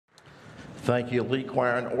Thank you, Lee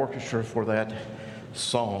Choir and Orchestra, for that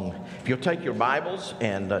song. If you'll take your Bibles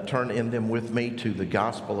and turn in them with me to the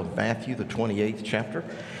Gospel of Matthew, the 28th chapter.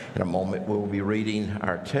 In a moment, we'll be reading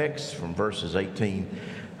our text from verses 18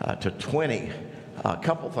 to 20. A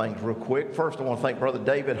couple things real quick. First, I want to thank Brother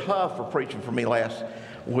David Huff for preaching for me last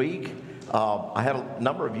week. I had a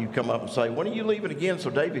number of you come up and say, when are you leaving again so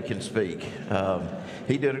David can speak?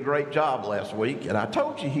 He did a great job last week, and I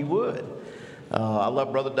told you he would. I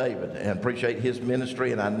love Brother David and appreciate his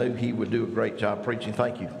ministry, and I knew he would do a great job preaching.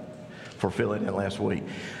 Thank you for filling in last week.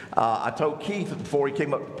 I told Keith before he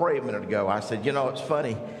came up to pray a minute ago, I said, you know, it's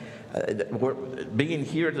funny. Being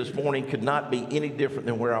here this morning could not be any different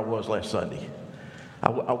than where I was last Sunday.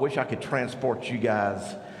 I wish I could transport you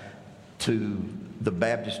guys to the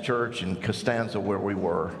Baptist church in Costanza where we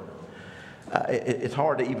were. It's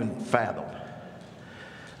hard to even fathom.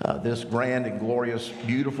 This grand and glorious,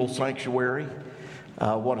 beautiful sanctuary.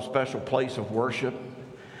 What a special place of worship.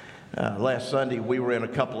 Last Sunday, we were in a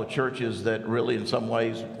couple of churches that really, in some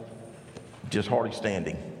ways, just hardly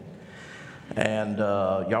standing. And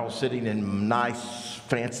y'all sitting in nice,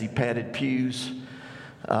 fancy padded pews.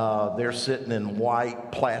 They're sitting in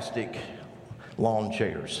white plastic lawn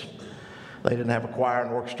chairs. They didn't have a choir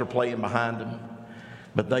and orchestra playing behind them,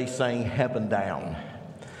 but they sang Heaven Down.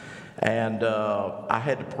 And I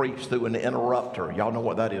had to preach through an interrupter. Y'all know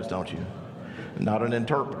what that is, don't you? Not an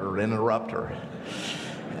interpreter, an interrupter.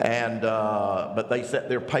 And but they sat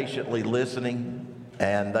there patiently listening,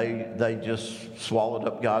 and they just swallowed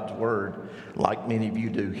up God's word like many of you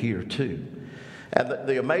do here too. And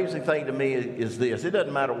the amazing thing to me is this: it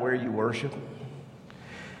doesn't matter where you worship. It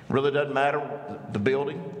really doesn't matter the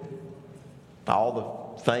building, all the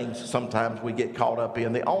things sometimes we get caught up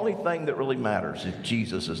in. The only thing that really matters is if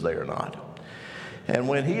Jesus is there or not. And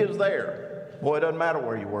when he is there, boy, it doesn't matter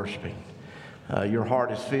where you're worshiping. Your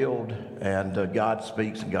heart is filled, and God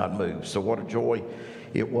speaks and God moves. So what a joy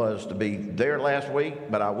it was to be there last week.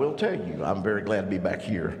 But I will tell you, I'm very glad to be back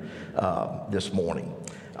here this morning.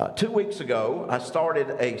 2 weeks ago, I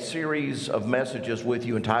started a series of messages with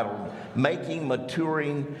you entitled Making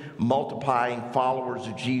Maturing, Multiplying Followers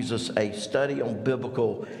of Jesus, a Study on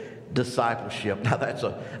Biblical Discipleship. Now, that's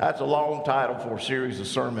a long title for a series of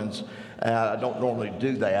sermons. I don't normally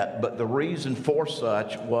do that, but the reason for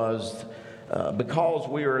such was because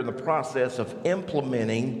we are in the process of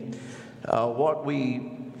implementing what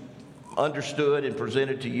we understood and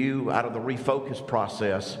presented to you out of the refocus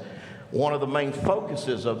process. One of the main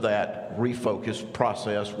focuses of that refocus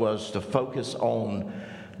process was to focus on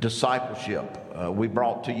discipleship. We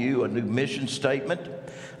brought to you a new mission statement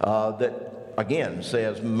that, again,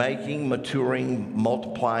 says making, maturing,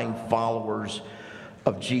 multiplying followers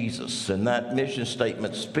of Jesus. And that mission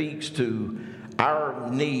statement speaks to our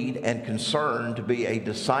need and concern to be a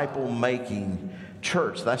disciple-making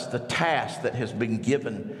church. That's the task that has been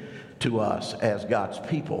given to us as God's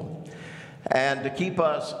people. And to keep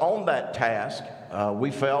us on that task, we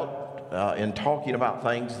felt in talking about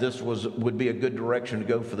things, this would be a good direction to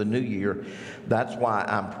go for the new year. That's why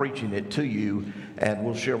I'm preaching it to you, and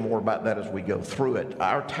we'll share more about that as we go through it.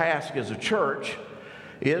 Our task as a church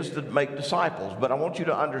is to make disciples, but I want you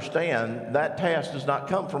to understand that task does not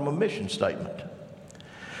come from a mission statement.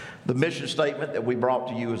 The mission statement that we brought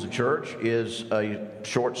to you as a church is a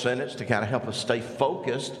short sentence to kind of help us stay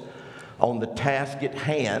focused on the task at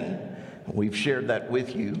hand. We've shared that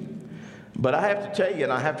with you. But I have to tell you,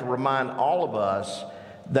 and I have to remind all of us,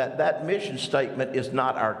 that mission statement is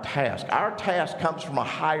not our task. Our task comes from a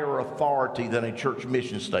higher authority than a church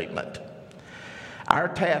mission statement. Our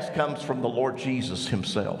task comes from the Lord Jesus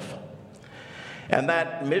himself. And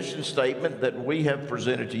that mission statement that we have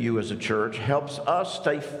presented to you as a church helps us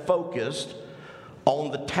stay focused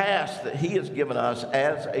on the task that he has given us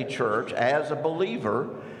as a church, as a believer.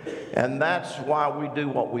 And that's why we do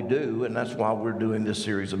what we do, and that's why we're doing this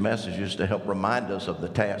series of messages to help remind us of the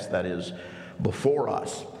task that is before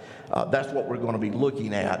us. That's what we're going to be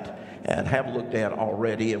looking at and have looked at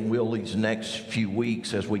already, and will these next few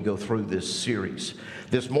weeks as we go through this series.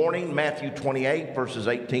 This morning, Matthew 28, verses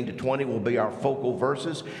 18 to 20 will be our focal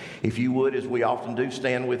verses. If you would, as we often do,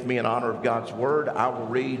 stand with me in honor of God's word. I will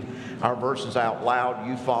read our verses out loud.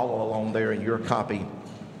 You follow along there in your copy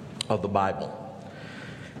of the Bible.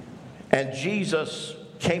 And Jesus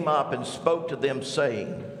came up and spoke to them,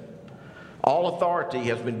 saying, all authority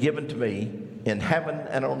has been given to me in heaven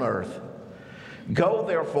and on earth. Go,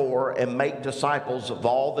 therefore, and make disciples of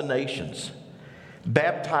all the nations,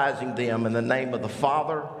 baptizing them in the name of the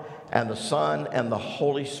Father and the Son and the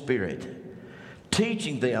Holy Spirit,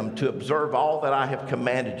 teaching them to observe all that I have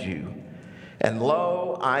commanded you. And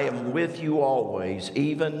lo, I am with you always,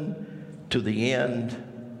 even to the end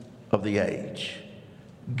of the age.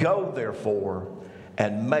 Go, therefore,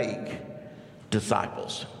 and make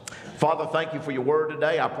disciples. Father, thank you for your word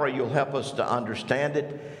today. I pray you'll help us to understand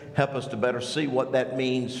it, help us to better see what that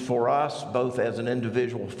means for us, both as an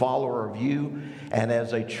individual follower of you and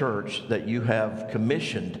as a church that you have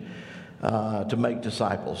commissioned to make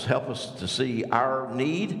disciples. Help us to see our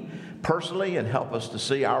need personally and help us to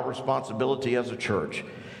see our responsibility as a church.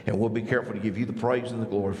 And we'll be careful to give you the praise and the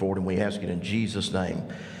glory for it, and we ask it in Jesus' name.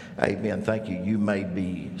 Amen. Thank you. You may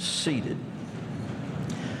be seated.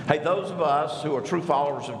 Hey, those of us who are true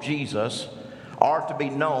followers of Jesus are to be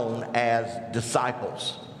known as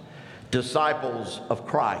disciples of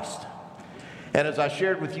Christ. And as I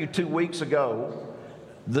shared with you 2 weeks ago,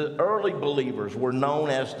 the early believers were known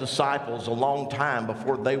as disciples a long time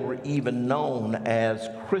before they were even known as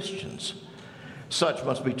Christians. Such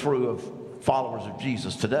must be true of followers of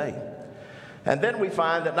Jesus today. And then we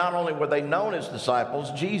find that not only were they known as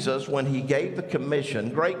disciples, Jesus, when he gave the commission,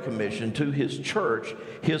 Great Commission, to his church,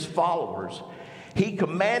 his followers, he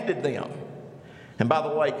commanded them, and by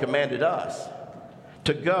the way, commanded us,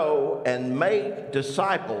 to go and make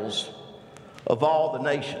disciples of all the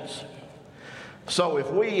nations. So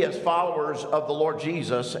if we as followers of the Lord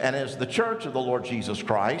Jesus and as the church of the Lord Jesus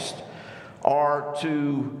Christ are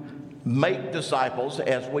to make disciples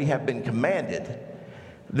as we have been commanded,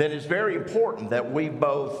 then it's very important that we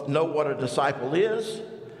both know what a disciple is,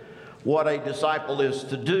 what a disciple is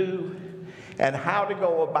to do, and how to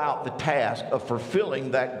go about the task of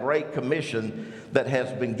fulfilling that great commission that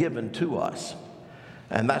has been given to us.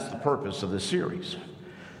 And that's the purpose of this series.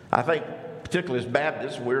 I think, particularly as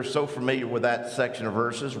Baptists, we're so familiar with that section of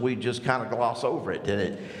verses, we just kind of gloss over it.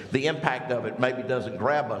 And the impact of it maybe doesn't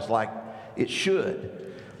grab us like it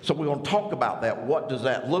should. So we're going to talk about that. What does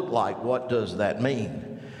that look like? What does that mean?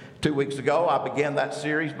 2 weeks ago, I began that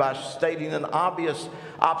series by stating an obvious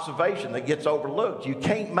observation that gets overlooked. You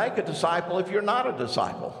can't make a disciple if you're not a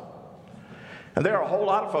disciple. And there are a whole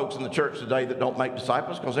lot of folks in the church today that don't make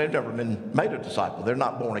disciples because they've never been made a disciple. They're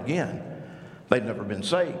not born again. They've never been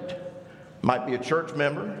saved. Might be a church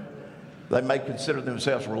member. They may consider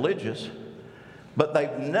themselves religious, but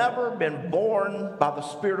they've never been born by the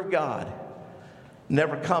Spirit of God,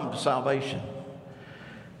 never come to salvation.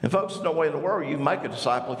 And folks, there's no way in the world you make a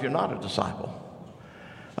disciple if you're not a disciple.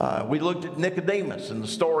 We looked at Nicodemus and the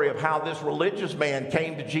story of how this religious man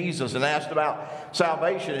came to Jesus and asked about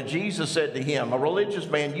salvation. And Jesus said to him, a religious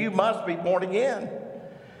man, you must be born again.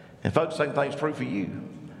 And folks, same thing's true for you.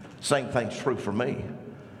 Same thing's true for me.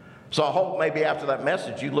 So I hope maybe after that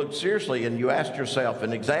message you looked seriously and you asked yourself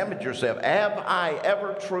and examined yourself, have I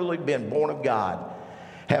ever truly been born of God?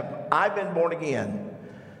 Have I been born again?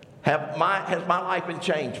 Has my life been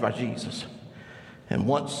changed by Jesus? And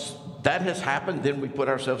once that has happened, then we put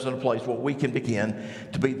ourselves in a place where we can begin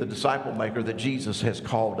to be the disciple maker that Jesus has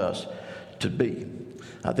called us to be.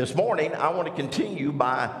 This morning, I want to continue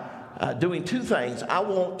by doing two things. I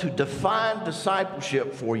want to define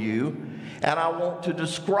discipleship for you, and I want to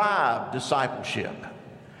describe discipleship.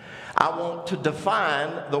 I want to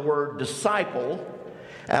define the word disciple,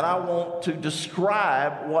 and I want to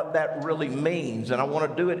describe what that really means. And I want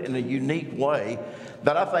to do it in a unique way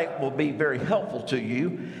that I think will be very helpful to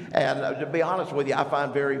you. And to be honest with you, I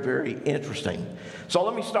find very, very interesting. So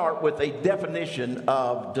let me start with a definition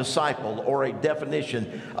of disciple or a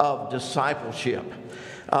definition of discipleship.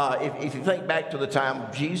 If you think back to the time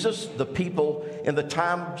of Jesus, the people in the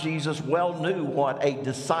time of Jesus well knew what a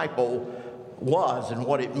disciple was and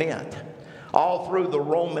what it meant. All through the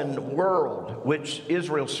Roman world, which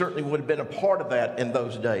Israel certainly would have been a part of that in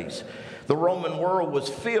those days. The Roman world was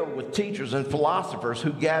filled with teachers and philosophers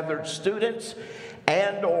who gathered students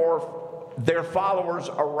and or their followers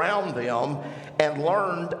around them and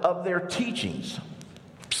learned of their teachings.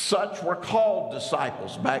 Such were called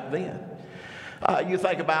disciples back then. You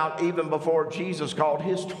think about even before Jesus called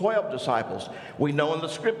his 12 disciples. We know in the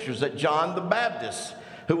scriptures that John the Baptist,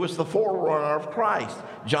 who was the forerunner of Christ,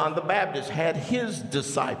 John the Baptist had his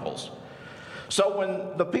disciples. So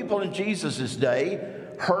when the people in Jesus' day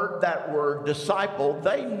heard that word disciple,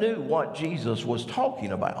 they knew what Jesus was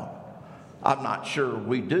talking about. I'm not sure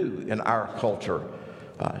we do in our culture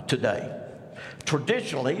today.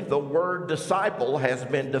 Traditionally, the word disciple has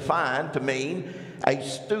been defined to mean a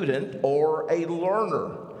student or a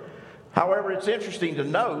learner. However, it's interesting to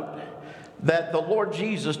note that the Lord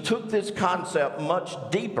Jesus took this concept much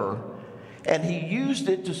deeper, and he used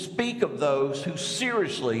it to speak of those who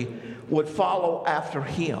seriously would follow after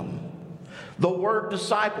him. The word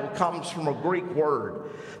disciple comes from a Greek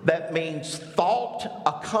word that means thought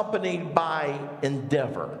accompanied by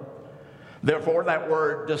endeavor. Therefore, that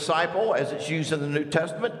word disciple, as it's used in the New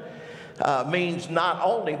Testament, means not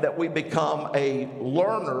only that we become a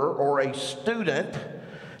learner or a student,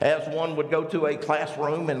 as one would go to a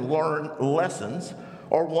classroom and learn lessons,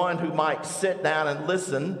 or one who might sit down and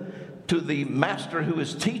listen to the master who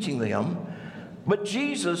is teaching them, but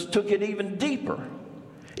Jesus took it even deeper.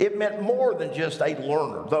 It meant more than just a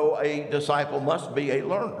learner, though a disciple must be a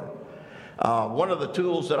learner. One of the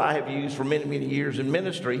tools that I have used for many, many years in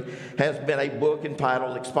ministry has been a book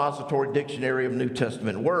entitled Expository Dictionary of New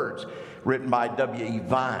Testament Words, written by W.E.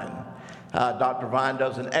 Vine. Dr. Vine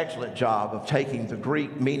does an excellent job of taking the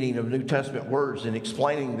Greek meaning of New Testament words and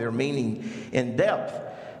explaining their meaning in depth.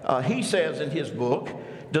 He says in his book,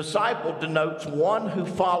 disciple denotes one who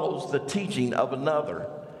follows the teaching of another.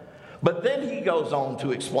 But then he goes on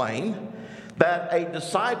to explain that a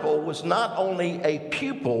disciple was not only a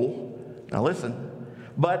pupil, now listen,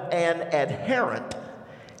 but an adherent.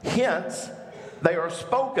 Hence, they are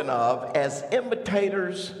spoken of as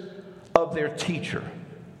imitators of their teacher.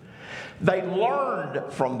 They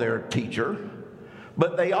learned from their teacher,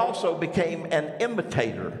 but they also became an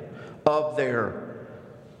imitator of their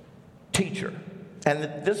teacher.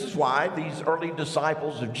 And this is why these early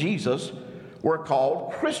disciples of Jesus were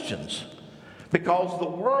called Christians, because the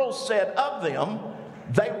world said of them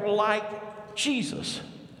they were like Jesus.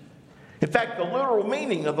 In fact, the literal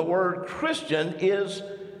meaning of the word Christian is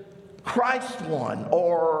Christ one,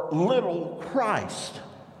 or little Christ.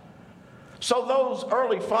 So those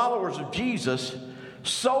early followers of Jesus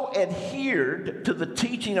so adhered to the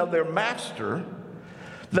teaching of their master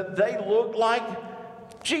that they looked like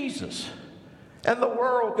Jesus. And the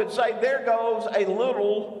world could say, there goes a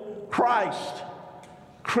little Christ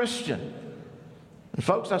Christian. And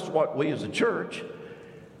folks, that's what we as a church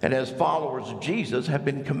and as followers of Jesus have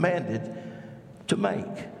been commanded to make.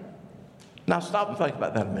 Now stop and think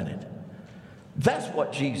about that a minute. That's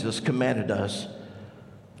what Jesus commanded us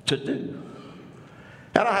to do.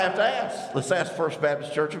 And I have to ask, let's ask First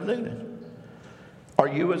Baptist Church of Newnan. Are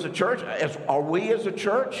you as a church, are we as a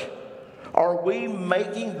church, are we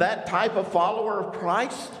making that type of follower of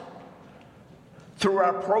Christ through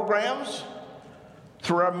our programs,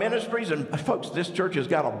 through our ministries? And folks, this church has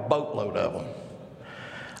got a boatload of them.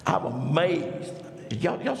 I'm amazed.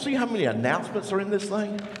 Y'all see how many announcements are in this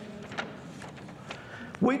thing?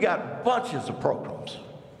 We got bunches of programs.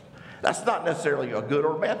 That's not necessarily a good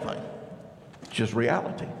or a bad thing. It's just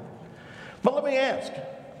reality. But let me ask,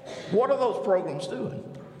 what are those programs doing?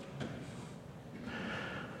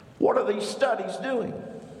 What are these studies doing?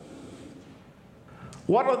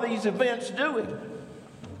 What are these events doing?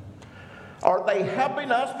 Are they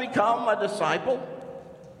helping us become a disciple?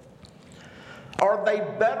 Are they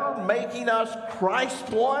better making us Christ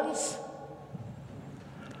ones?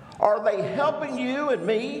 Are they helping you and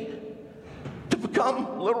me to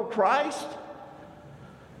become little Christ?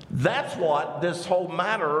 That's what this whole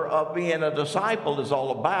matter of being a disciple is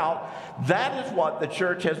all about. That is what the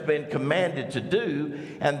church has been commanded to do,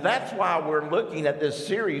 and that's why we're looking at this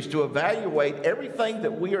series to evaluate everything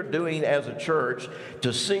that we are doing as a church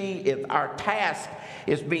to see if our task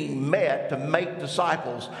is being met to make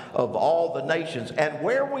disciples of all the nations. And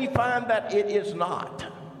where we find that it is not,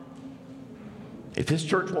 if this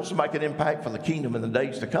church wants to make an impact for the kingdom in the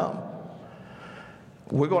days to come,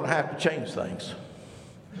 we're going to have to change things.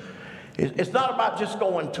 It's not about just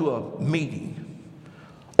going to a meeting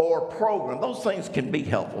or a program. Those things can be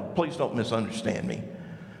helpful. Please don't misunderstand me.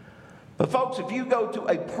 But folks, if you go to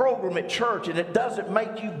a program at church and it doesn't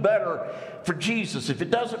make you better for Jesus, if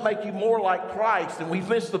it doesn't make you more like Christ, then we've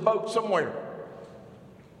missed the boat somewhere.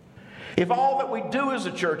 If all that we do as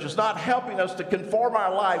a church is not helping us to conform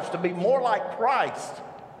our lives to be more like Christ,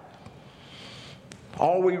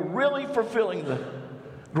 are we really fulfilling the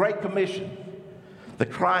Great Commission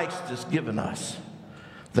that Christ has given us?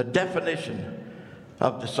 The definition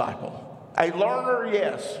of disciple. A learner,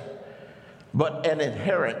 yes, but an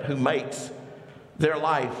adherent who makes their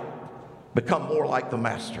life become more like the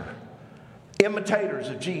Master. Imitators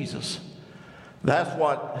of Jesus. That's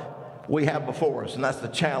what we have before us, and that's the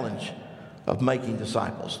challenge of making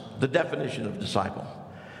disciples. The definition of disciple.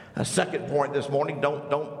 A second point this morning,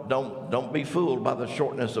 don't be fooled by the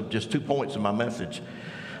shortness of just 2 points in my message.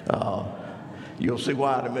 You'll see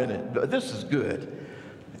why in a minute. But this is good.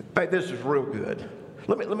 In fact, this is real good.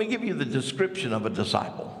 Let me give you the description of a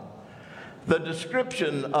disciple. The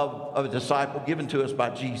description of a disciple given to us by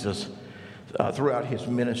Jesus throughout his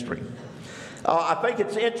ministry. I think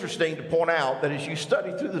it's interesting to point out that as you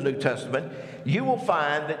study through the New Testament, you will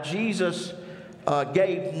find that Jesus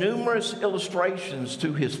gave numerous illustrations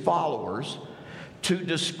to his followers to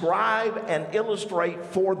describe and illustrate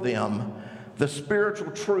for them the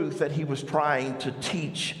spiritual truth that he was trying to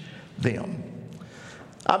teach them.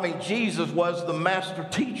 I mean, Jesus was the master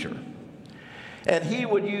teacher, and he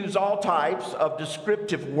would use all types of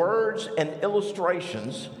descriptive words and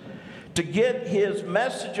illustrations to get his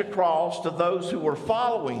message across to those who were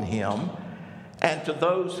following him and to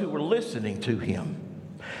those who were listening to him.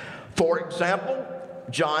 For example,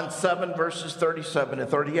 John 7, verses 37 and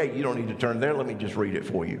 38. You don't need to turn there. Let me just read it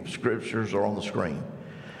for you. Scriptures are on the screen.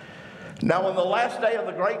 Now, on the last day of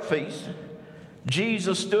the great feast,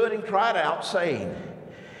 Jesus stood and cried out, saying,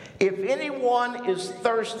 "If anyone is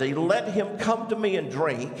thirsty, let him come to me and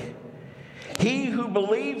drink. He who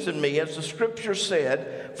believes in me, as the scripture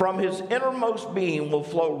said, from his innermost being will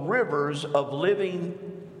flow rivers of living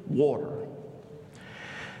water."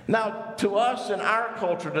 Now, to us in our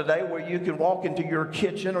culture today, where you can walk into your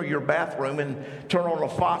kitchen or your bathroom and turn on a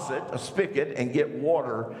faucet, a spigot, and get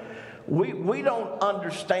water, we don't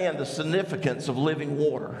understand the significance of living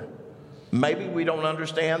water. Maybe we don't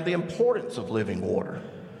understand the importance of living water.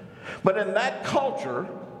 But in that culture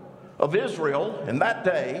of Israel, in that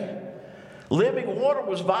day, living water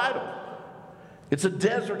was vital. It's a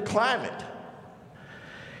desert climate.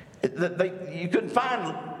 You couldn't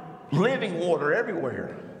find living water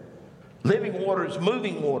everywhere. Living water is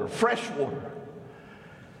moving water, fresh water.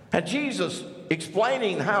 And Jesus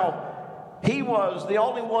explaining how he was the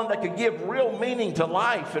only one that could give real meaning to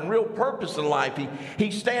life and real purpose in life.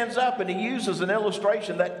 He stands up and he uses an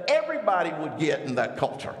illustration that everybody would get in that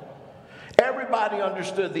culture. Everybody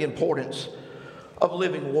understood the importance of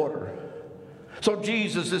living water. So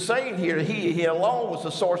Jesus is saying here, he alone was the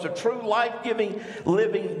source of true life-giving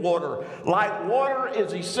living water. Like water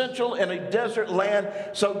is essential in a desert land,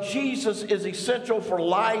 so Jesus is essential for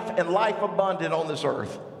life and life abundant on this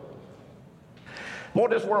earth. Boy,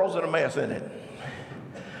 this world's in a mess, isn't it?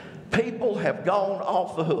 People have gone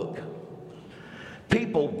off the hook.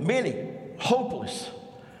 People, many, hopeless,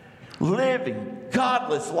 living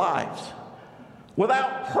godless lives,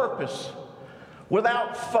 without purpose,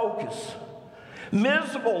 without focus,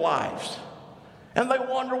 miserable lives, and they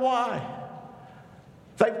wonder why.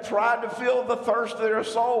 They've tried to fill the thirst of their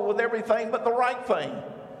soul with everything but the right thing.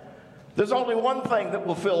 There's only one thing that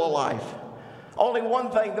will fill a life, only one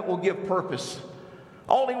thing that will give purpose,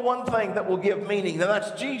 only one thing that will give meaning, and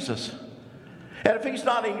that's Jesus. And if he's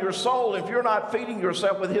not in your soul, if you're not feeding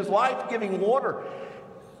yourself with his life-giving water,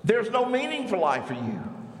 there's no meaning for life for you.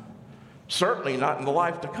 Certainly not in the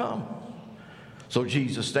life to come. So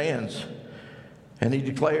Jesus stands and he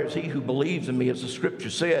declares, "He who believes in me, as the scripture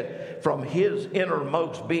said, from his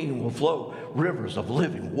innermost being will flow rivers of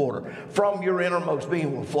living water." From your innermost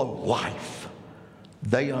being will flow life.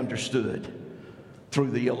 They understood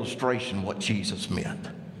through the illustration what Jesus meant.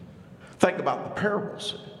 Think about the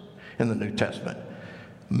parables in the New Testament.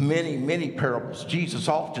 Many, many parables. Jesus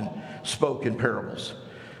often spoke in parables.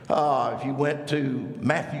 If you went to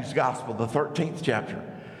Matthew's Gospel, the 13th chapter,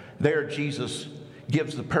 there Jesus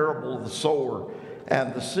gives the parable of the sower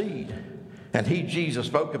and the seed. And he, Jesus,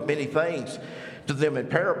 spoke of many things to them in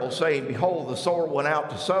parables, saying, "Behold, the sower went out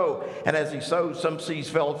to sow, and as he sowed, some seeds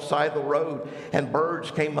fell beside the road, and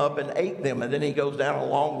birds came up and ate them." And then he goes down a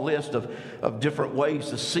long list of different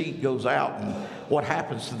ways the seed goes out and what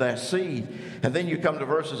happens to that seed. And then you come to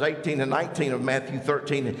verses 18 and 19 of Matthew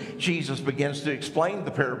 13, and Jesus begins to explain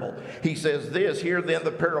the parable. He says this, "Hear then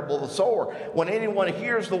the parable of the sower. When anyone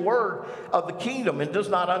hears the word of the kingdom and does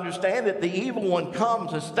not understand it, the evil one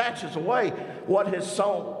comes and snatches away what is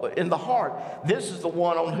sown in the heart. This is the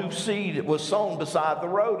one on whose seed it was sown beside the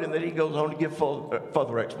road." And then he goes on to give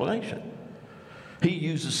further explanation. He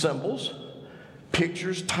uses symbols,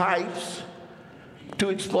 pictures, types to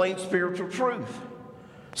explain spiritual truth.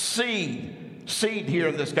 Seed here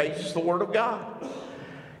in this case is the word of God.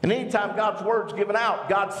 And anytime God's word's given out,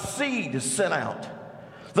 God's seed is sent out.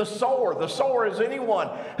 The sower is anyone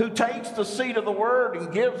who takes the seed of the word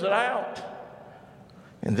and gives it out.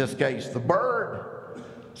 In this case, the bird,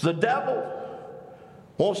 the devil,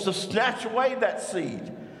 wants to snatch away that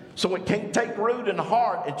seed so it can't take root in the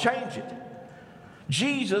heart and change it.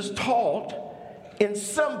 Jesus taught in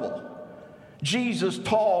symbol. Jesus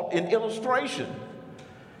taught in illustration.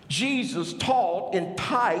 Jesus taught in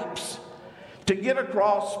types to get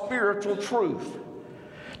across spiritual truth.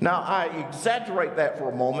 Now, I exaggerate that for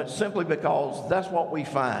a moment simply because that's what we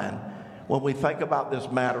find when we think about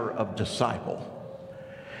this matter of disciple.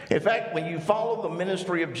 In fact, when you follow the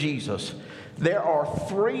ministry of Jesus, there are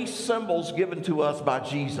 3 symbols given to us by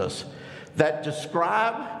Jesus that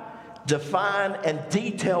describe, define, and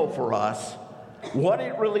detail for us what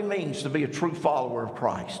it really means to be a true follower of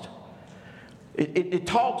Christ. It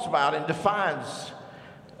talks about and defines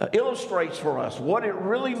illustrates for us what it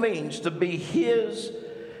really means to be his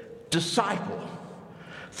disciple.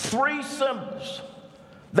 3 symbols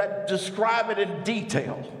that describe it in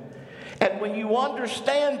detail. And when you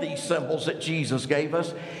understand these symbols that Jesus gave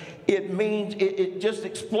us, it means, it just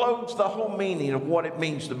explodes the whole meaning of what it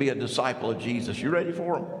means to be a disciple of Jesus. You ready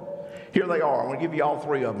for them? Here they are. I'm going to give you all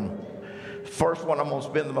 3 of them. First one I'm going to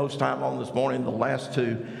spend the most time on this morning. The last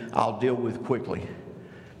 2 I'll deal with quickly.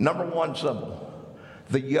 Number 1 symbol,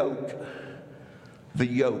 the yoke. The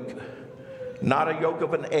yoke. Not a yolk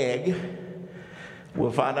of an egg.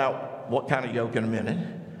 We'll find out what kind of yoke in a minute.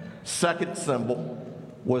 Second symbol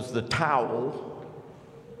was the towel,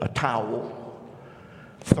 a towel.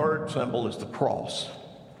 Third symbol is the cross.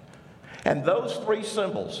 And those 3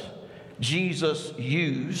 symbols Jesus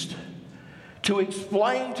used to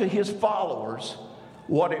explain to his followers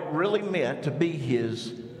what it really meant to be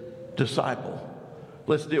his disciple.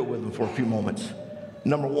 Let's deal with them for a few moments.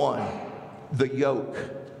 Number 1, the yoke.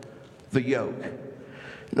 The yoke.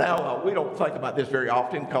 Now, we don't think about this very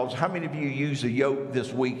often because how many of you use a yoke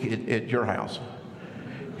this week at your house?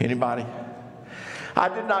 Anybody? I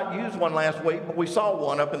did not use one last week, but we saw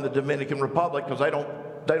one up in the Dominican Republic because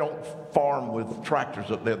they don't farm with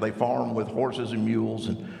tractors up there. They farm with horses and mules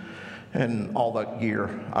and all that gear.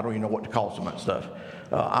 I don't even know what to call some of that stuff.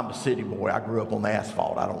 I'm a city boy. I grew up on the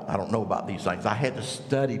asphalt. I don't know about these things. I had to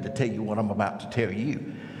study to tell you what I'm about to tell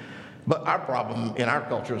you. But our problem in our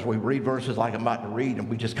culture is we read verses like I'm about to read and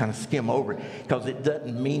we just kind of skim over it because it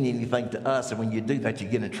doesn't mean anything to us. And when you do that, you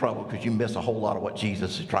get in trouble because you miss a whole lot of what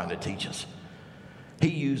Jesus is trying to teach us. He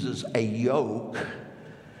uses a yoke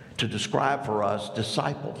to describe for us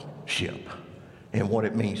discipleship and what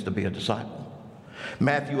it means to be a disciple.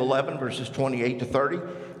 Matthew 11, verses 28 to 30,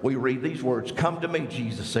 we read these words. "Come to me,"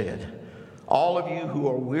 Jesus said, "all of you who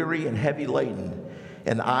are weary and heavy laden,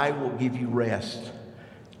 and I will give you rest.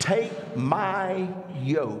 Take my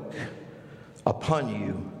yoke upon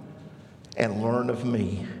you and learn of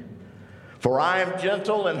me. For I am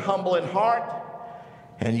gentle and humble in heart,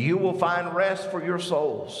 and you will find rest for your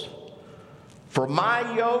souls. For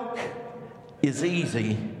my yoke is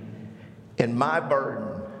easy and my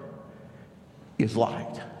burden is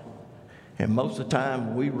light." And most of the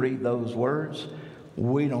time we read those words,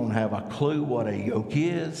 we don't have a clue what a yoke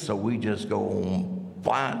is, so we just go on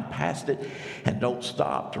flying past it and don't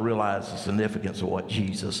stop to realize the significance of what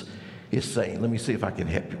Jesus is saying. Let me see if I can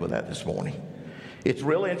help you with that this morning. It's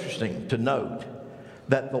really interesting to note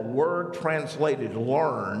that the word translated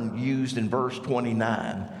learn, used in verse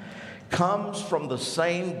 29, comes from the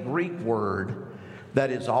same Greek word that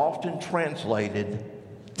is often translated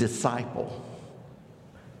disciple.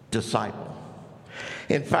 Disciple.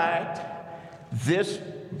 In fact, this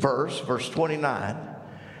verse 29,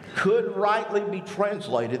 could rightly be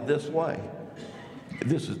translated this way.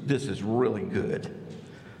 This is really good.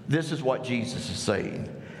 This is what Jesus is saying.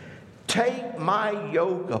 Take my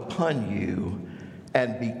yoke upon you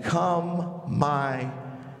and become my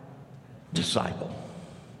disciple.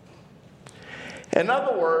 In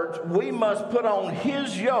other words, we must put on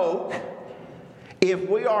his yoke if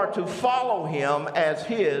we are to follow him as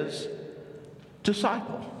his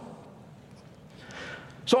disciple.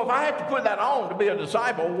 So if I have to put that on to be a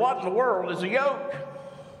disciple, what in the world is a yoke?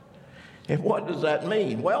 And what does that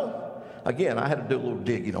mean? Well, again, I had to do a little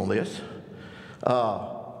digging on this.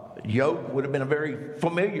 Yoke would have been a very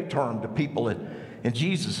familiar term to people in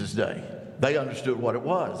Jesus' day. They understood what it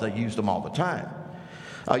was. They used them all the time.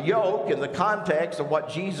 A yoke, in the context of what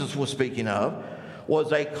Jesus was speaking of,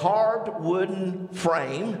 was a carved wooden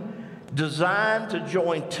frame designed to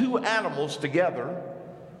join 2 animals together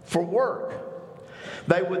for work.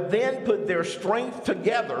 They would then put their strength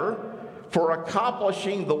together for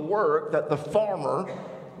accomplishing the work that the farmer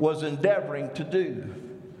was endeavoring to do.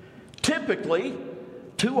 Typically,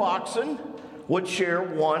 2 oxen would share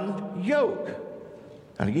one yoke.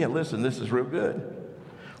 And again, listen, this is real good.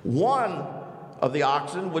 One of the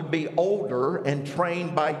oxen would be older and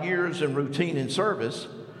trained by years in routine and service.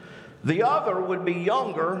 The other would be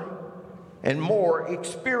younger and more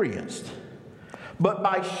experienced. But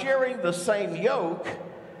by sharing the same yoke,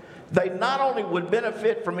 they not only would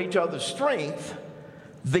benefit from each other's strength,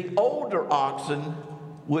 the older oxen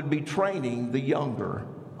would be training the younger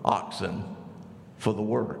oxen for the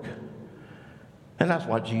work. And that's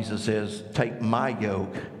why Jesus says, take my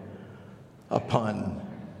yoke upon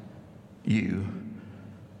you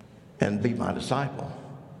and be my disciple.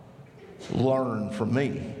 Learn from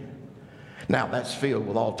me. Now, that's filled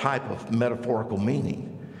with all type of metaphorical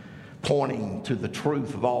meaning, pointing to the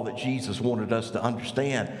truth of all that Jesus wanted us to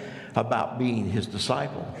understand about being his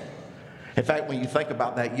disciple. In fact, when you think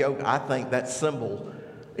about that yoke, I think that symbol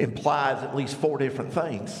implies at least 4 different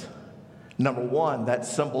things. Number one, that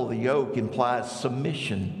symbol of the yoke implies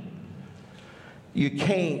submission. You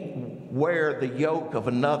can't wear the yoke of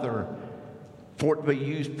another for it to be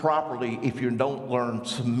used properly if you don't learn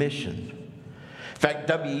submission. In fact,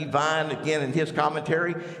 W.E. Vine, again in his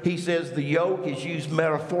commentary, he says the yoke is used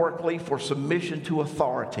metaphorically for submission to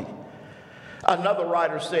authority. Another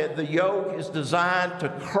writer said the yoke is designed to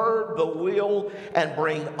curb the will and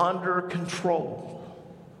bring under control.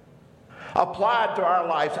 Applied to our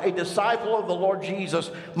lives, a disciple of the Lord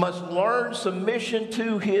Jesus must learn submission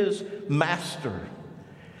to his master.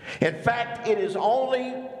 In fact, it is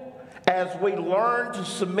only as we learn to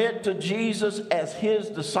submit to Jesus as his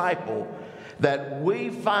disciple that we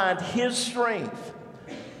find his strength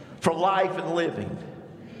for life and living.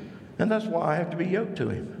 And that's why I have to be yoked to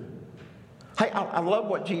him. Hey, I love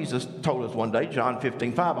what Jesus told us one day, John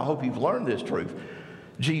 15:5. I hope you've learned this truth.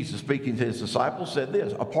 Jesus, speaking to his disciples, said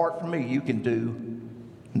this: apart from me, you can do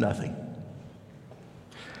nothing.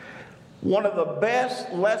 One of the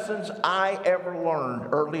best lessons I ever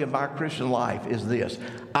learned early in my Christian life is this: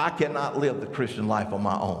 I cannot live the Christian life on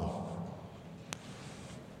my own.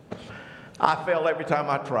 I fail every time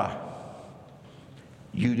I try.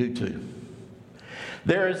 You do too.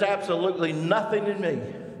 There is absolutely nothing in me,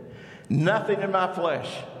 nothing in my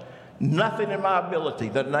flesh, nothing in my ability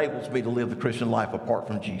that enables me to live the Christian life apart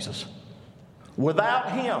from Jesus.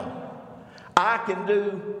 Without him, I can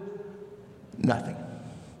do nothing.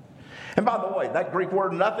 And by the way, that Greek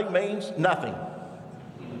word nothing means nothing.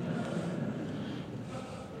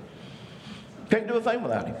 Can't do a thing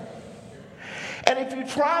without him. And if you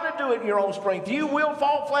try to do it in your own strength, you will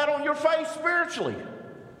fall flat on your face spiritually.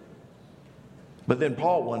 But then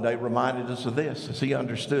Paul one day reminded us of this as he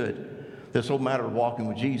understood this whole matter of walking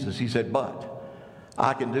with Jesus. He said, but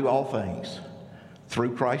I can do all things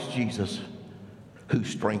through Christ Jesus who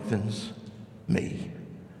strengthens me.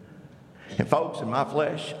 And folks, in my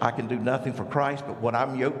flesh, I can do nothing for Christ, but when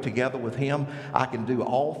I'm yoked together with him, I can do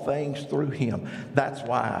all things through him. That's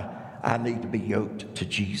why I need to be yoked to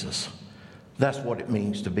Jesus. That's what it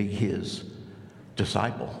means to be his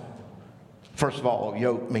disciple. First of all,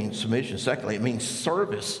 yoke means submission. Secondly, it means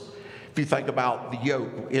service. If you think about the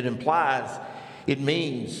yoke, it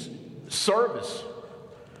means service.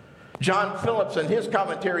 John Phillips in his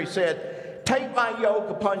commentary said, take my yoke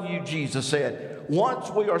upon you, Jesus said. Once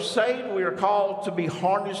we are saved, we are called to be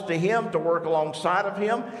harnessed to him, to work alongside of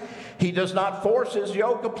him. He does not force his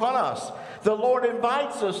yoke upon us. The Lord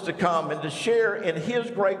invites us to come and to share in his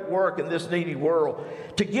great work in this needy world,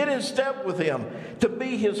 to get in step with him, to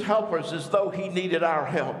be his helpers as though he needed our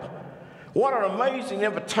help. What an amazing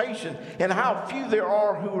invitation, and how few there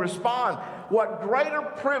are who respond. What greater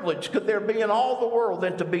privilege could there be in all the world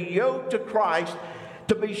than to be yoked to Christ,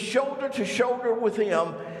 to be shoulder to shoulder with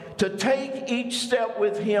him, to take each step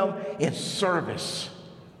with him in service.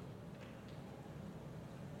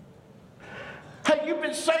 Hey, you've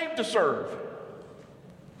been saved to serve.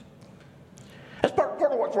 That's part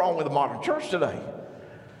of what's wrong with the modern church today.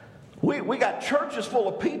 We got churches full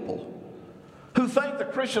of people who think the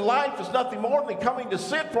Christian life is nothing more than coming to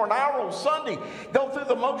sit for an hour on Sunday, go through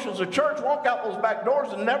the motions of church, walk out those back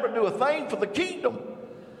doors, and never do a thing for the kingdom.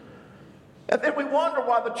 And then we wonder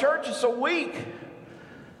why the church is so weak,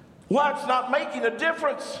 why it's not making a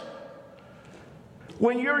difference.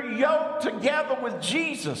 When you're yoked together with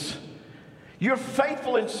Jesus, you're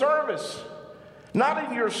faithful in service, not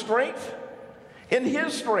in your strength, in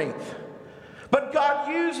his strength. But God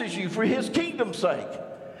uses you for his kingdom's sake,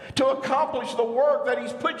 to accomplish the work that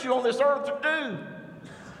he's put you on this earth to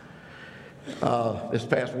do. This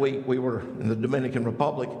past week, we were in the Dominican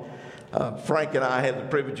Republic. Frank and I had the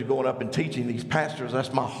privilege of going up and teaching these pastors.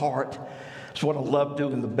 That's my heart. It's what I love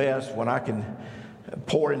doing the best, when I can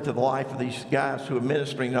pour into the life of these guys who are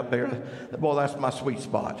ministering up there. Boy, that's my sweet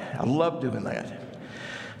spot. I love doing that.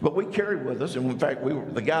 But we carried with us, and in fact,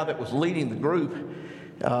 the guy that was leading the group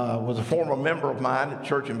was a former member of mine at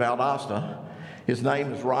church in Valdosta. His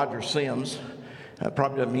name is Roger Sims.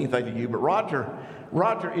 Probably doesn't mean anything to you, but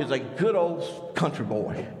Roger is a good old country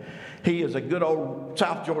boy. He is a good old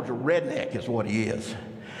South Georgia redneck is what he is.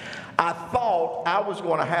 I thought I was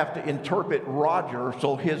going to have to interpret Roger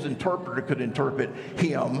so his interpreter could interpret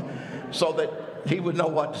him so that he would know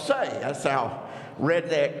what to say. That's how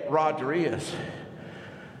redneck Roger is.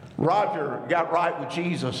 Roger got right with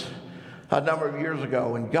Jesus a number of years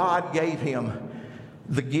ago, and God gave him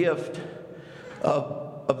the gift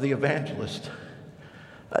of the evangelist.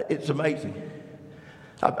 It's amazing.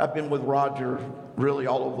 I've been with Roger really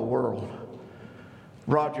all over the world.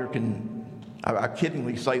 Roger can, I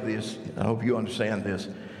kiddingly say this, I hope you understand this.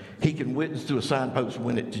 He can witness to a signpost and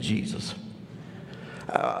win it to Jesus.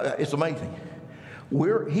 It's amazing.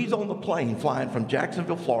 He's on the plane flying from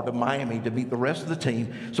Jacksonville, Florida, to Miami to meet the rest of the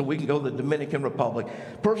team so we can go to the Dominican Republic.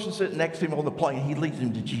 Person sitting next to him on the plane, he leads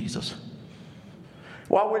him to Jesus.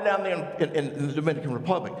 While we're down there in the Dominican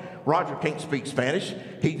Republic, Roger can't speak Spanish.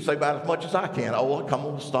 He can say about as much as I can. Oh,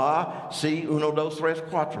 como está? Si, uno, dos, tres,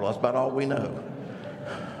 cuatro. That's about all we know.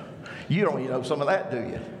 You don't even know some of that, do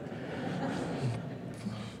you?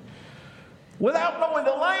 Without knowing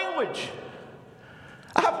the language.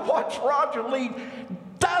 I've watched Roger lead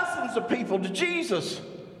dozens of people to Jesus.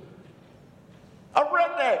 A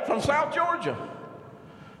redneck from South Georgia.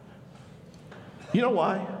 You know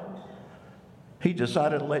why? He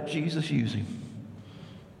decided to let Jesus use him.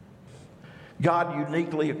 God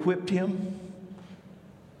uniquely equipped him.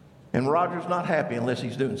 And Roger's not happy unless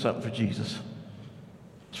he's doing something for Jesus.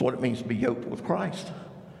 That's what it means to be yoked with Christ.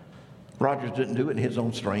 Roger didn't do it in his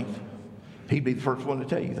own strength. He'd be the first one to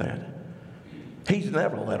tell you that. He's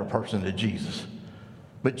never led a person to Jesus.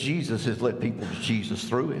 But Jesus has led people to Jesus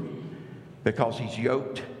through him because he's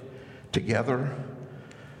yoked together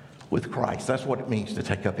with Christ. That's what it means to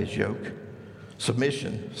take up his yoke.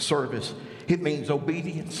 Submission, service, it means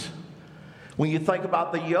obedience. When you think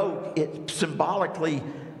about the yoke, it symbolically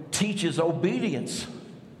teaches obedience.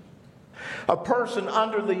 A person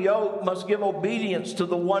under the yoke must give obedience to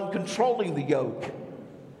the one controlling the yoke.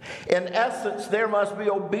 In essence, there must be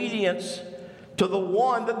obedience to the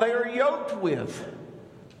one that they are yoked with.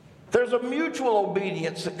 There's a mutual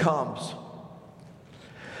obedience that comes.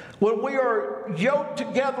 When we are yoked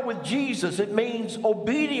together with Jesus, it means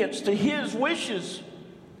obedience to his wishes.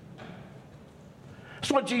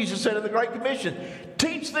 That's what Jesus said in the Great Commission.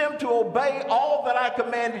 Teach them to obey all that I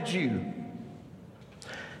commanded you.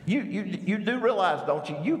 You do realize, don't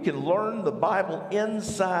you? You can learn the Bible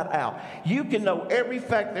inside out. You can know every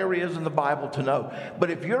fact there is in the Bible to know.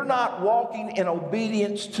 But if you're not walking in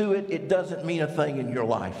obedience to it, it doesn't mean a thing in your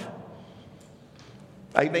life.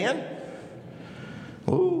 Amen?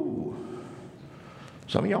 Ooh.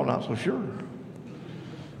 Some of y'all not so sure.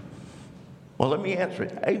 Well, let me answer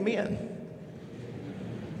it. Amen.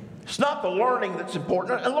 It's not the learning that's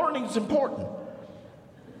important. And learning is important.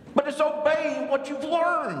 But it's obeying what you've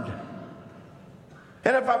learned.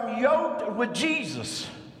 And if I'm yoked with Jesus,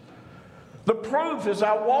 the proof is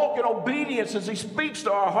I walk in obedience as he speaks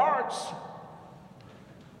to our hearts.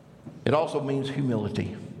 It also means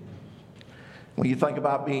humility. When you think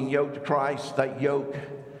about being yoked to Christ, that yoke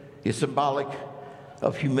is symbolic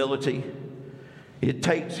of humility. It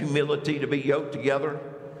takes humility to be yoked together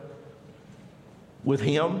with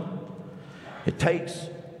him. It takes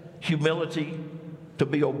humility to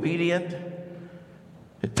be obedient.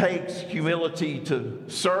 It takes humility to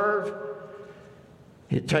serve.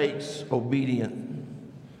 It takes obedience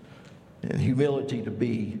and humility to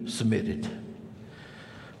be submitted.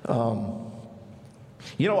 Our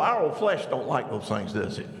old flesh don't like those things,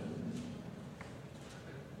 does it?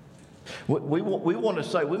 We want to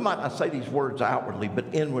say, we might not say these words outwardly, but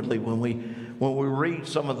inwardly when we read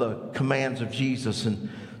some of the commands of Jesus and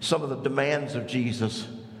some of the demands of Jesus,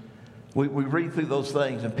 we read through those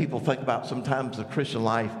things and people think about sometimes the Christian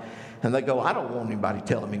life and they go, I don't want anybody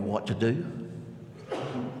telling me what to do.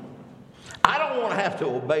 I don't want to have to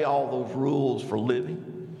obey all those rules for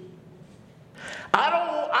living. I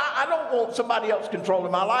don't want somebody else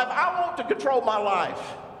controlling my life. I want to control my life.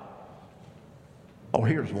 Oh,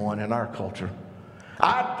 here's one in our culture.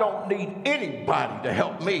 I don't need anybody to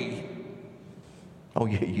help me. Oh,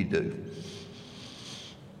 yeah, you do.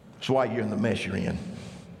 That's why you're in the mess you're in.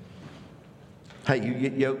 Hey, you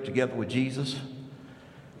get yoked together with Jesus,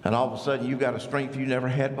 and all of a sudden you've got a strength you never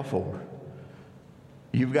had before.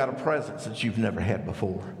 You've got a presence that you've never had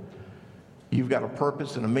before. You've got a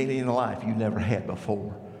purpose and a meaning in life you never had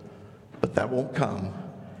before. But that won't come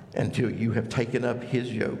until you have taken up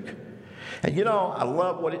his yoke. And I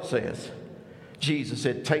love what it says. Jesus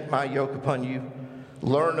said, take my yoke upon you.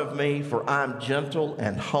 Learn of me, for I'm gentle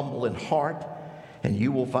and humble in heart, and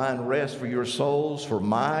you will find rest for your souls, for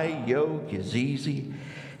my yoke is easy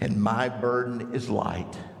and my burden is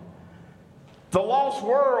light. The lost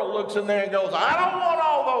world looks in there and goes, I don't want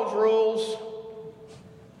all those rules.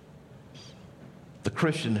 The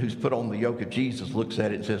Christian who's put on the yoke of Jesus looks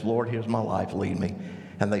at it and says, Lord, here's my life, lead me.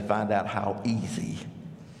 And they find out how easy,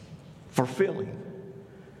 fulfilling,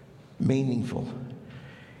 meaningful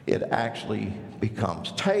it actually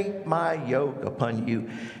becomes. Take my yoke upon you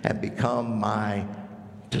and become my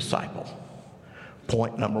disciple.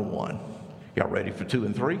 Point number 1. Y'all ready for 2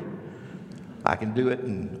 and 3? I can do it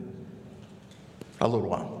in a little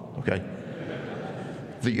while, okay?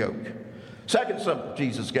 The yoke. Second symbol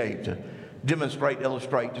Jesus gave to demonstrate,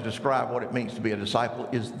 illustrate, to describe what it means to be a disciple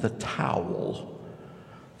is the towel.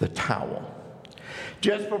 The towel.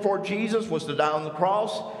 Just before Jesus was to die on the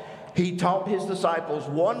cross, he taught his disciples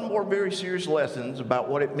one more very serious lesson about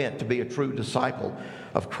what it meant to be a true disciple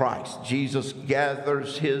of Christ. Jesus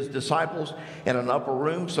gathers his disciples in an upper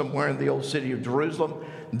room somewhere in the old city of Jerusalem.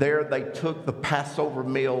 There they took the Passover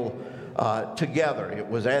meal together. It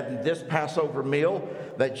was at this Passover meal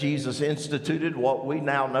that Jesus instituted what we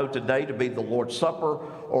now know today to be the Lord's Supper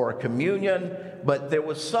or a communion. But there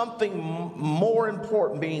was something more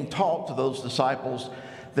important being taught to those disciples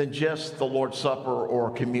than just the Lord's Supper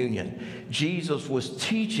or communion. Jesus was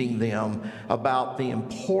teaching them about the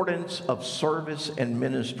importance of service and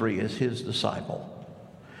ministry as his disciple.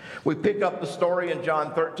 We pick up the story in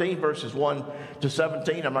John 13, verses 1 to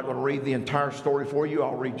 17. I'm not going to read the entire story for you.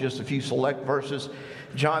 I'll read just a few select verses.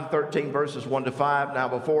 John 13, verses 1 to 5. Now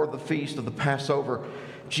before the feast of the Passover,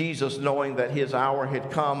 Jesus, knowing that his hour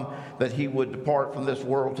had come, that he would depart from this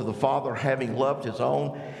world to the Father, having loved his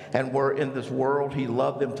own, and were in this world, he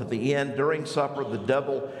loved them to the end. During supper, the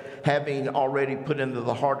devil, having already put into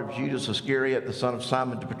the heart of Judas Iscariot, the son of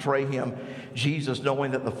Simon, to betray him, Jesus,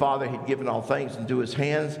 knowing that the Father had given all things into his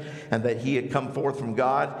hands, and that he had come forth from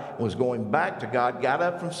God, was going back to God, got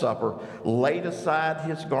up from supper, laid aside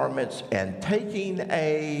his garments, and taking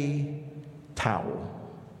a towel,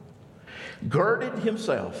 girded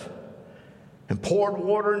himself, and poured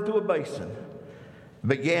water into a basin,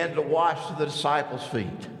 began to wash the disciples'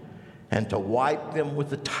 feet, and to wipe them with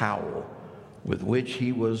the towel with which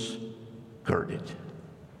he was girded.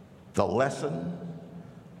 The lesson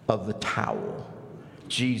of the towel.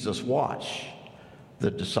 Jesus washed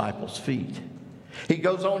the disciples' feet. He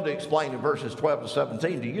goes on to explain in verses 12 to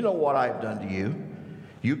 17, do you know what I have done to you?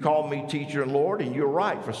 You call me teacher and Lord, and you're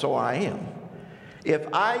right, for so I am. If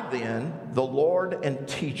I then, the Lord and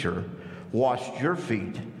teacher, washed your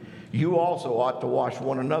feet, you also ought to wash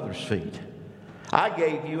one another's feet. I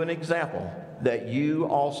gave you an example that you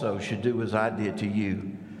also should do as I did to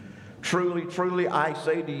you. Truly, truly, I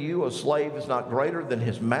say to you, a slave is not greater than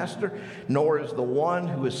his master, nor is the one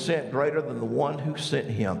who is sent greater than the one who sent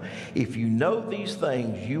him. If you know these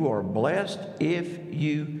things, you are blessed if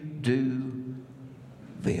you do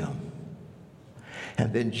them.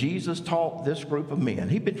 And then Jesus taught this group of men.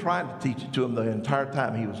 He'd been trying to teach it to them the entire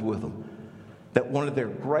time he was with them, that one of their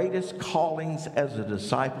greatest callings as a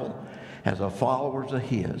disciple, as a follower of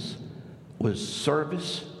his, was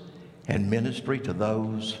service and ministry to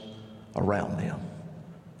those around them.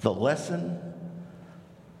 The lesson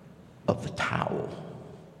of the towel.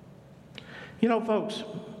 You know, folks,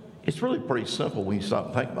 it's really pretty simple when you stop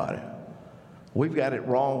and think about it. We've got it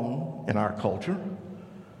wrong in our culture.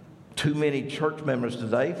 Too many church members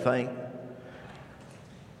today think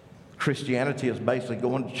Christianity is basically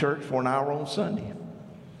going to church for an hour on Sunday,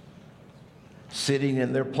 sitting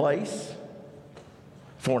in their place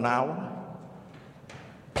for an hour,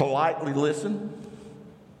 politely listen.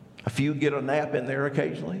 A few get a nap in there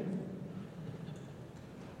occasionally.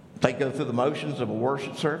 They go through the motions of a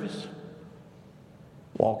worship service,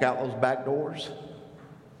 walk out those back doors.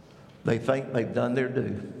 They think they've done their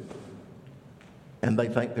due. And they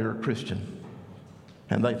think they're a Christian.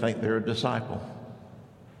 And they think they're a disciple.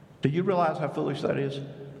 Do you realize how foolish that is?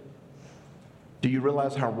 Do you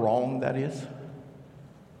realize how wrong that is?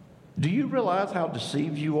 Do you realize how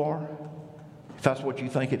deceived you are if that's what you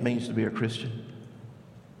think it means to be a Christian?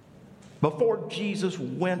 Before Jesus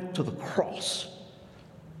went to the cross,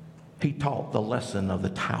 he taught the lesson of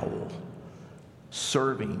the towel,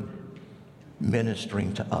 serving,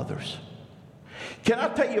 ministering to others. Can I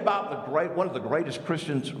tell you about one of the greatest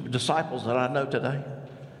Christian disciples that I know today?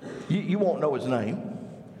 You won't know his name.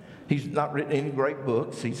 He's not written any great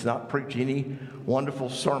books. He's not preached any wonderful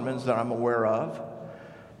sermons that I'm aware of.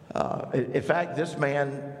 In fact, this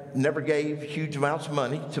man never gave huge amounts of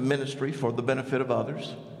money to ministry for the benefit of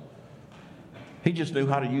others. He just knew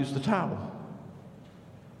how to use the towel.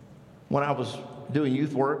 When I was doing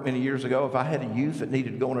youth work many years ago, if I had a youth that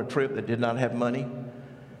needed to go on a trip that did not have money,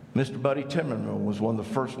 Mr. Buddy Timmerman was one of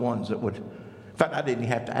the first ones that would, in fact, I didn't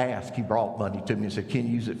have to ask. He brought money to me and said, "Can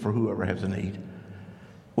you use it for whoever has a need?"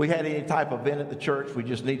 We had any type of event at the church, we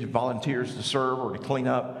just needed volunteers to serve or to clean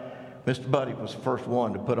up. Mr. Buddy was the first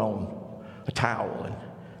one to put on a towel and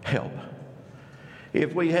help.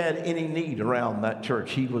 If we had any need around that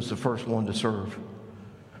church, he was the first one to serve.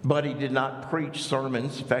 Buddy did not preach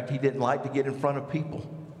sermons. In fact, he didn't like to get in front of people.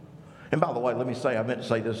 And by the way, let me say, I meant to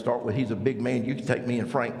say this to start with, he's a big man. You could take me and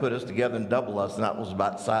Frank, put us together and double us, and that was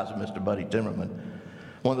about the size of Mr. Buddy Timmerman.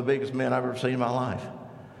 One of the biggest men I've ever seen in my life.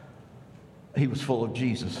 He was full of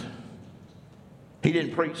Jesus. He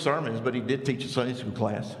didn't preach sermons, but he did teach a Sunday school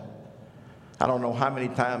class. I don't know how many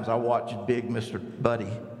times I watched big Mr.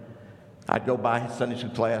 Buddy. I'd go by his Sunday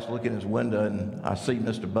school class, look in his window, and I see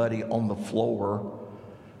Mr. Buddy on the floor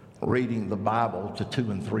reading the Bible to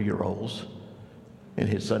 2- and 3-year-olds in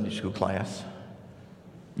his Sunday school class,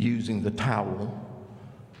 using the towel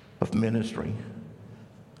of ministry.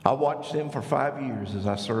 I watched him for 5 years as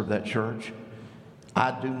I served that church.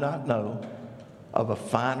 I do not know of a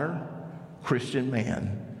finer Christian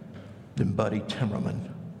man than Buddy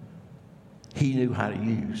Timmerman. He knew how to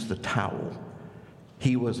use the towel.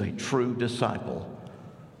 He was a true disciple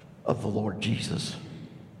of the Lord Jesus.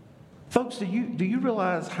 Folks, do you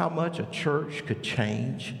realize how much a church could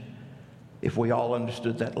change if we all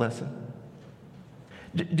understood that lesson?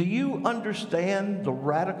 Do you understand the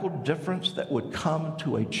radical difference that would come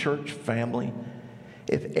to a church family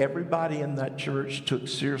if everybody in that church took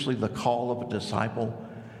seriously the call of a disciple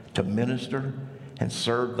to minister and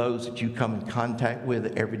serve those that you come in contact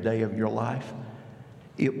with every day of your life?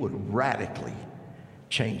 It would radically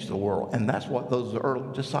change the world. And that's what those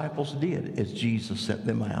early disciples did as Jesus sent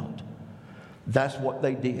them out. That's what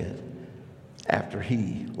they did after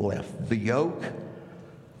he left. The yoke,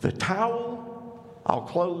 the towel. I'll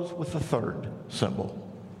close with the third symbol,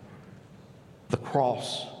 the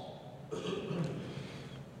cross.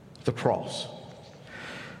 The cross.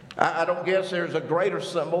 I don't guess there's a greater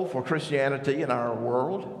symbol for Christianity in our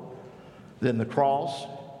world than the cross.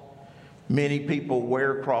 Many people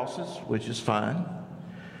wear crosses, which is fine.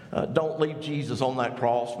 Don't leave Jesus on that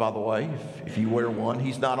cross, by the way, if you wear one.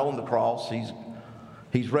 He's not on the cross.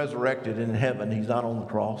 He's resurrected in heaven. He's not on the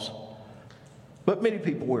cross. But many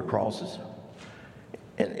people wear crosses.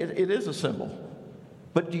 And it is a symbol.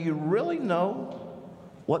 But do you really know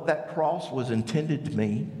what that cross was intended to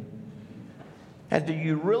mean? And do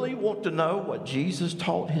you really want to know what Jesus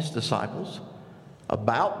taught his disciples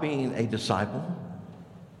about being a disciple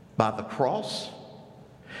by the cross?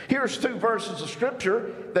 Here's 2 verses of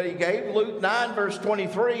scripture that he gave, Luke 9, verse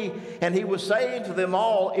 23, and he was saying to them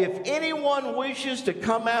all, if anyone wishes to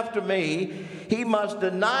come after me, he must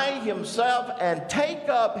deny himself and take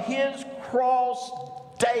up his cross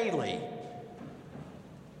daily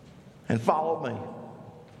and follow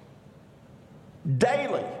me.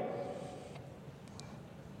 Daily.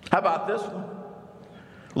 How about this one?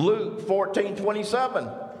 Luke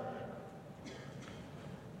 14:27.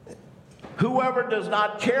 Whoever does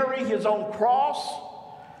not carry his own cross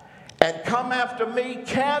and come after me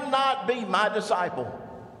cannot be my disciple.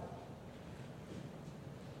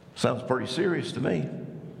 Sounds pretty serious to me.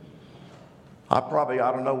 I probably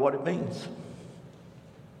ought to know what it means.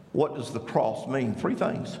 What does the cross mean? 3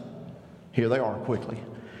 things. Here they are quickly.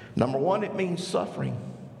 Number 1, it means suffering.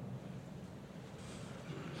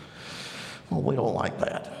 Well, we don't like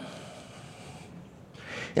that.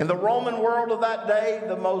 In the Roman world of that day,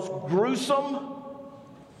 the most gruesome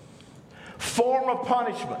form of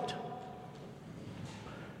punishment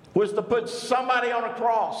was to put somebody on a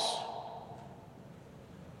cross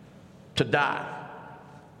to die.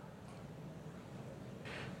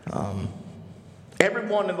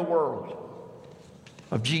 Everyone in the world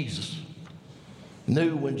of Jesus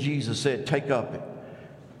knew when Jesus said, take up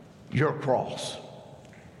your cross.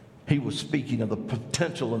 He was speaking of the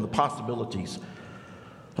potential and the possibilities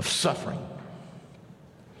of suffering.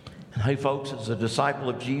 And hey, folks, as a disciple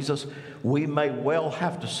of Jesus, we may well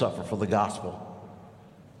have to suffer for the gospel.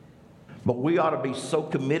 But we ought to be so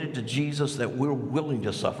committed to Jesus that we're willing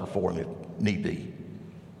to suffer for him if need be.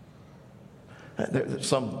 There's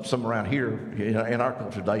some around here in our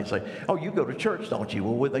culture today say, oh, you go to church, don't you?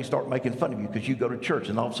 Well, they start making fun of you because you go to church,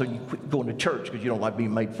 and all of a sudden you quit going to church because you don't like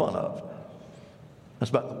being made fun of. That's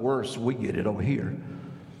about the worst we get it over here.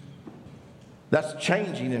 That's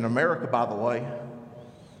changing in America, by the way.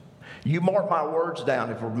 You mark my words down.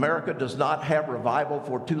 If America does not have revival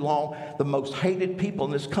for too long, the most hated people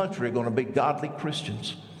in this country are going to be godly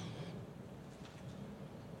Christians.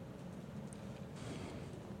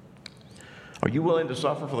 Are you willing to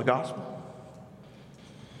suffer for the gospel?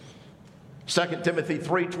 2 Timothy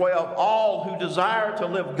 3:12, all who desire to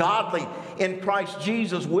live godly in Christ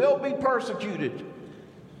Jesus will be persecuted.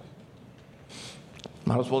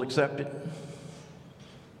 Might as well accept it.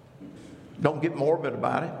 Don't get morbid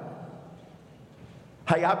about it.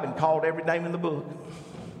 Hey, I've been called every name in the book.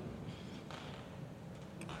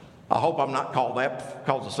 I hope I'm not called that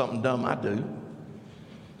because of something dumb I do.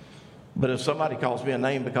 But if somebody calls me a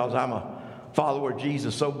name because I'm a follower of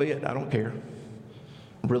Jesus, so be it. I don't care.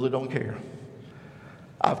 Really don't care.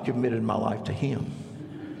 I've committed my life to him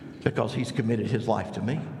because he's committed his life to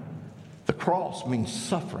me. The cross means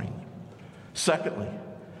suffering. Secondly,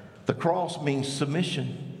 The cross means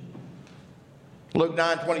submission. Luke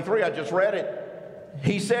 9:23, I just read it.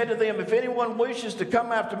 He said to them, if anyone wishes to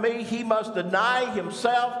come after me, he must deny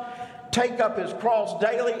himself, take up his cross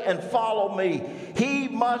daily, and follow me. He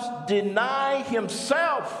must deny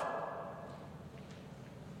himself.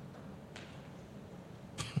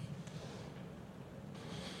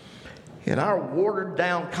 In our watered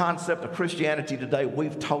down concept of Christianity today,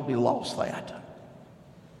 we've totally lost that.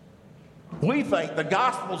 We think the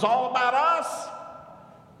gospel's all about us.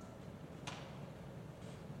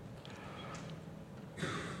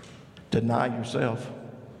 Deny yourself.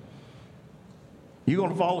 You're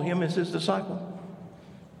going to follow him as his disciple?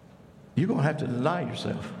 You're going to have to deny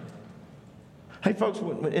yourself. Hey, folks,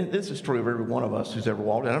 and this is true of every one of us who's ever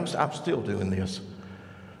walked, and I'm still doing this.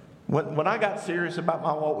 When I got serious about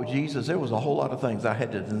my walk with Jesus, there was a whole lot of things I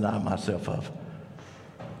had to deny myself of.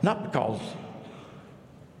 Not because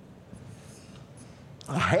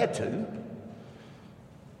I had to,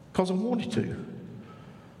 because I wanted to.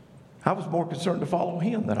 I was more concerned to follow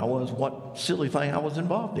him than I was what silly thing I was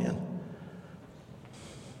involved in.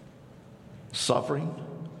 Suffering,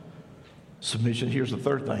 submission. Here's the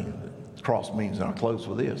third thing the cross means, and I'll close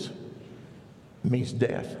with this. It means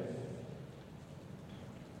death.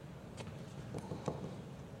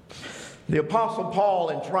 The Apostle Paul,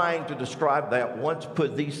 in trying to describe that, once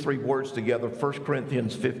put these three words together, 1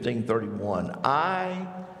 Corinthians 15:31. I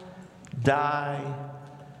die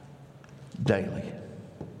daily.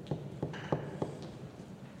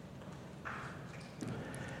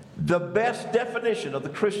 The best definition of the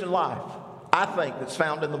Christian life, I think, that's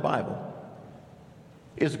found in the Bible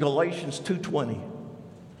is Galatians 2:20.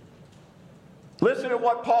 Listen to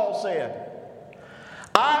what Paul said.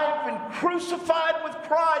 I've been crucified with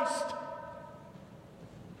Christ.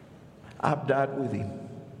 I've died with him.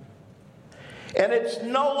 And it's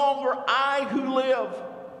no longer I who live,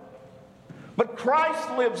 but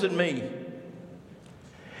Christ lives in me.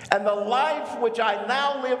 And the life which I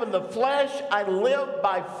now live in the flesh, I live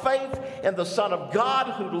by faith in the Son of God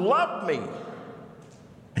who loved me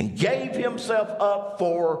and gave himself up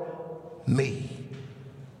for me.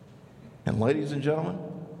 And ladies and gentlemen,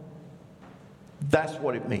 that's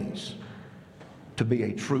what it means to be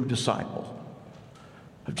a true disciple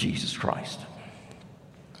of Jesus Christ.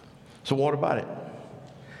 So what about it?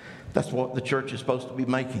 That's what the church is supposed to be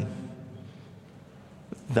making.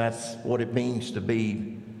 That's what it means to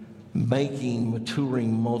be making,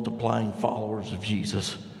 maturing, multiplying followers of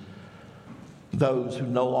Jesus. Those who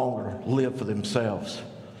no longer live for themselves,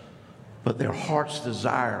 but their heart's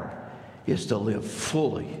desire is to live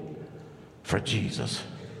fully for Jesus.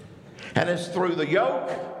 And it's through the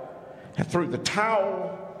yoke and through the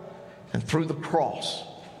towel and through the cross,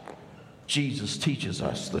 Jesus teaches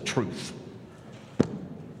us the truth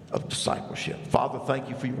of discipleship. Father, thank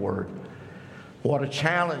you for your word. What a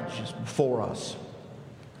challenge is before us.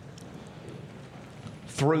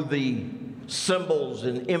 Through the symbols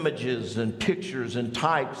and images and pictures and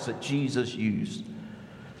types that Jesus used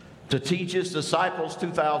to teach his disciples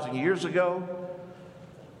 2,000 years ago,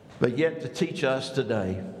 but yet to teach us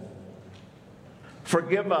today.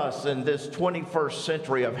 Forgive us in this 21st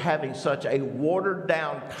century of having such a watered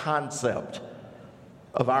down concept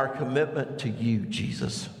of our commitment to you,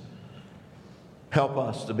 Jesus. Help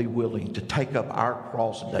us to be willing to take up our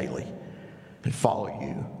cross daily and follow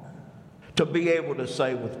you. To be able to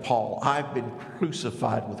say with Paul, I've been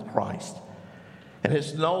crucified with Christ. And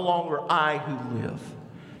it's no longer I who live,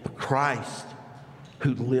 but Christ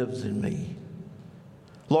who lives in me.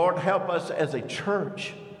 Lord, help us as a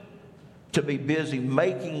church to be busy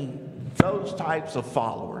making those types of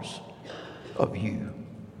followers of you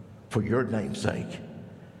for your name's sake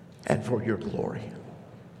and for your glory.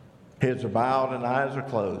 Heads are bowed and eyes are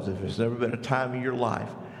closed. If there's never been a time in your life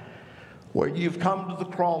where you've come to the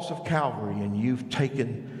cross of Calvary and you've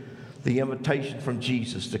taken the invitation from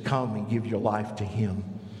Jesus to come and give your life to him,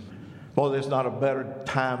 well, there's not a better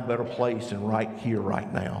time, better place than right here,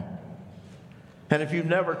 right now. And if you've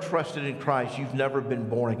never trusted in Christ, you've never been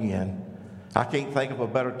born again, I can't think of a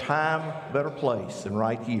better time, better place than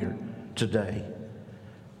right here today.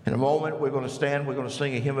 In a moment, we're going to stand, we're going to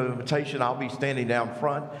sing a hymn of invitation. I'll be standing down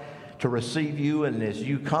front to receive you, and as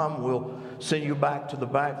you come, we'll send you back to the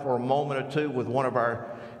back for a moment or two with one of our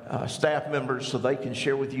staff members so they can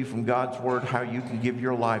share with you from God's Word how you can give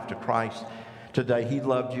your life to Christ today. He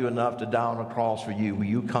loved you enough to die on a cross for you. Will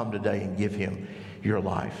you come today and give him your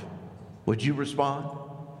life? Would you respond?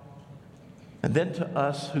 And then to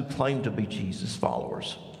us who claim to be Jesus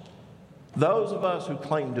followers, those of us who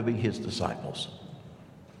claim to be his disciples,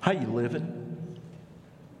 how you living?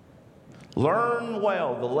 Learn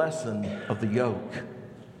well the lesson of the yoke.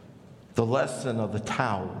 the lesson of the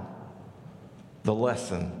towel, the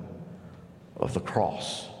lesson of the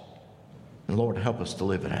cross. And Lord, help us to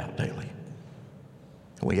live it out daily.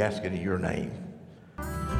 And we ask it in your name.